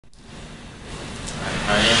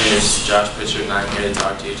name is Josh Pitcher, and I'm here to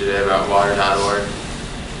talk to you today about water.org.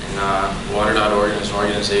 And water.org is an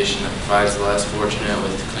organization that provides the less fortunate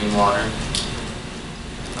with clean water.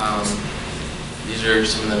 These are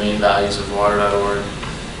some of the main values of water.org.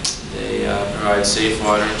 They provide safe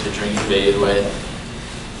water to drink and bathe with,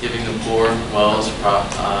 giving the poor wells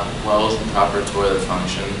and proper toilet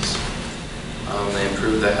functions. They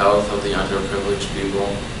improve the health of the underprivileged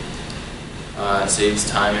people. It saves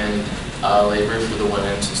time and labor for the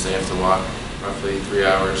women, since they have to walk roughly 3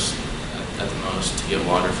 hours at the most to get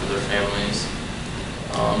water for their families.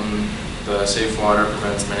 The safe water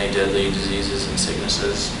prevents many deadly diseases and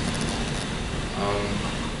sicknesses.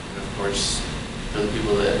 And of course, for the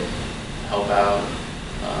people that help out,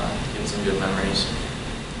 get some good memories.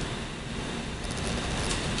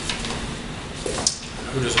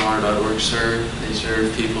 Who does water.org serve? They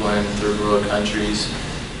serve people in third world countries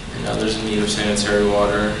and others in need of sanitary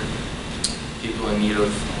water, people in need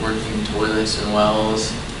of working toilets and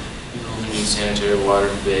wells, people who need sanitary water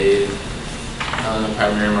to bathe. The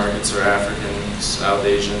primary markets are African, South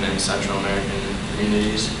Asian, and Central American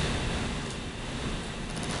communities.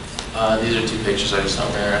 These are 2 pictures I just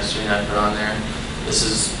found interesting I put on there. This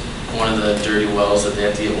is one of the dirty wells that they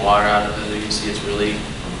have to get water out of. As you can see, it's really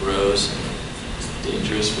gross and it's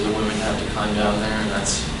dangerous for the women to have to climb down there, and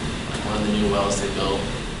that's like one of the new wells they built.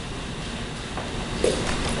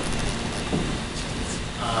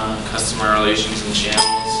 Customer relations and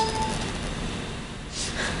channels.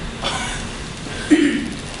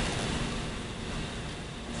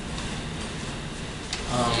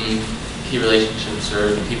 Key relationships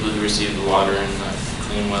are the people who receive the water in the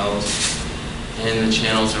clean wells, and the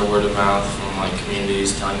channels are word of mouth from like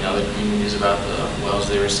communities telling other communities about the wells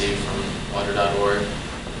they receive from water.org.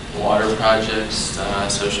 Water projects,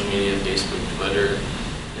 social media, Facebook, Twitter,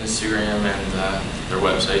 Instagram, and their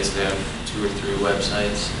websites. They have 2 or 3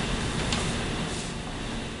 websites.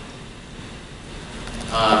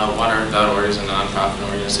 Water.org is a nonprofit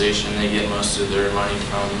organization. They get most of their money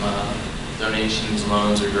from donations,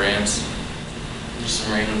 loans, or grants. Just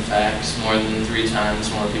some random facts. More than 3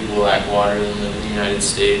 times more people lack water than live in the United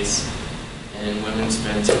States. And women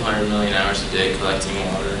spend 200 million hours a day collecting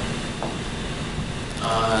water.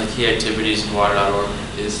 The key activities of water.org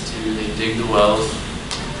is they dig the wells,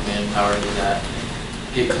 manpower to do that,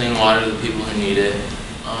 get clean water to the people who need it,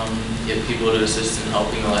 get people to assist in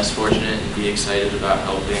helping the less fortunate and be excited about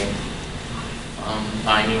helping,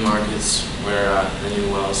 find new markets where the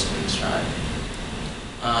new wells can strive,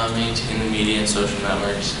 maintain the media and social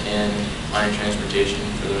networks, and find transportation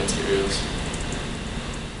for the materials.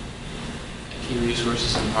 Key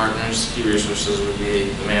resources and partners. Key resources would be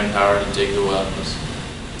the manpower to dig the wells,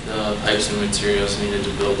 the pipes and materials needed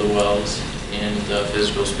to build the wells, and the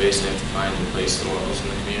physical space they have to find to place the wells in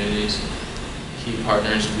the communities. Key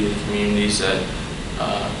partners would be the communities that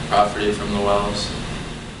profited from the wells,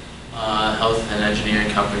 health and engineering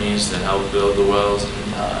companies that help build the wells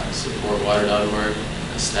and support water.org,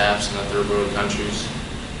 the staffs in the third world countries.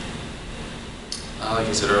 Like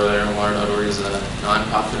I said earlier, water.org is a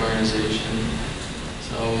non-profit organization.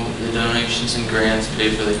 So the donations and grants pay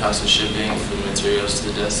for the cost of shipping for the materials to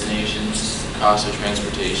the destinations, the cost of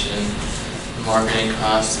transportation, the marketing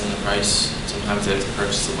costs, and the price. Sometimes they have to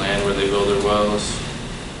purchase the land where they build their wells.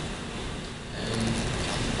 And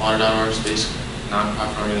water.org is basically a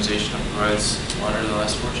non-profit organization that provides water to the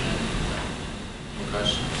less fortunate. Any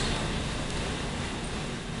questions?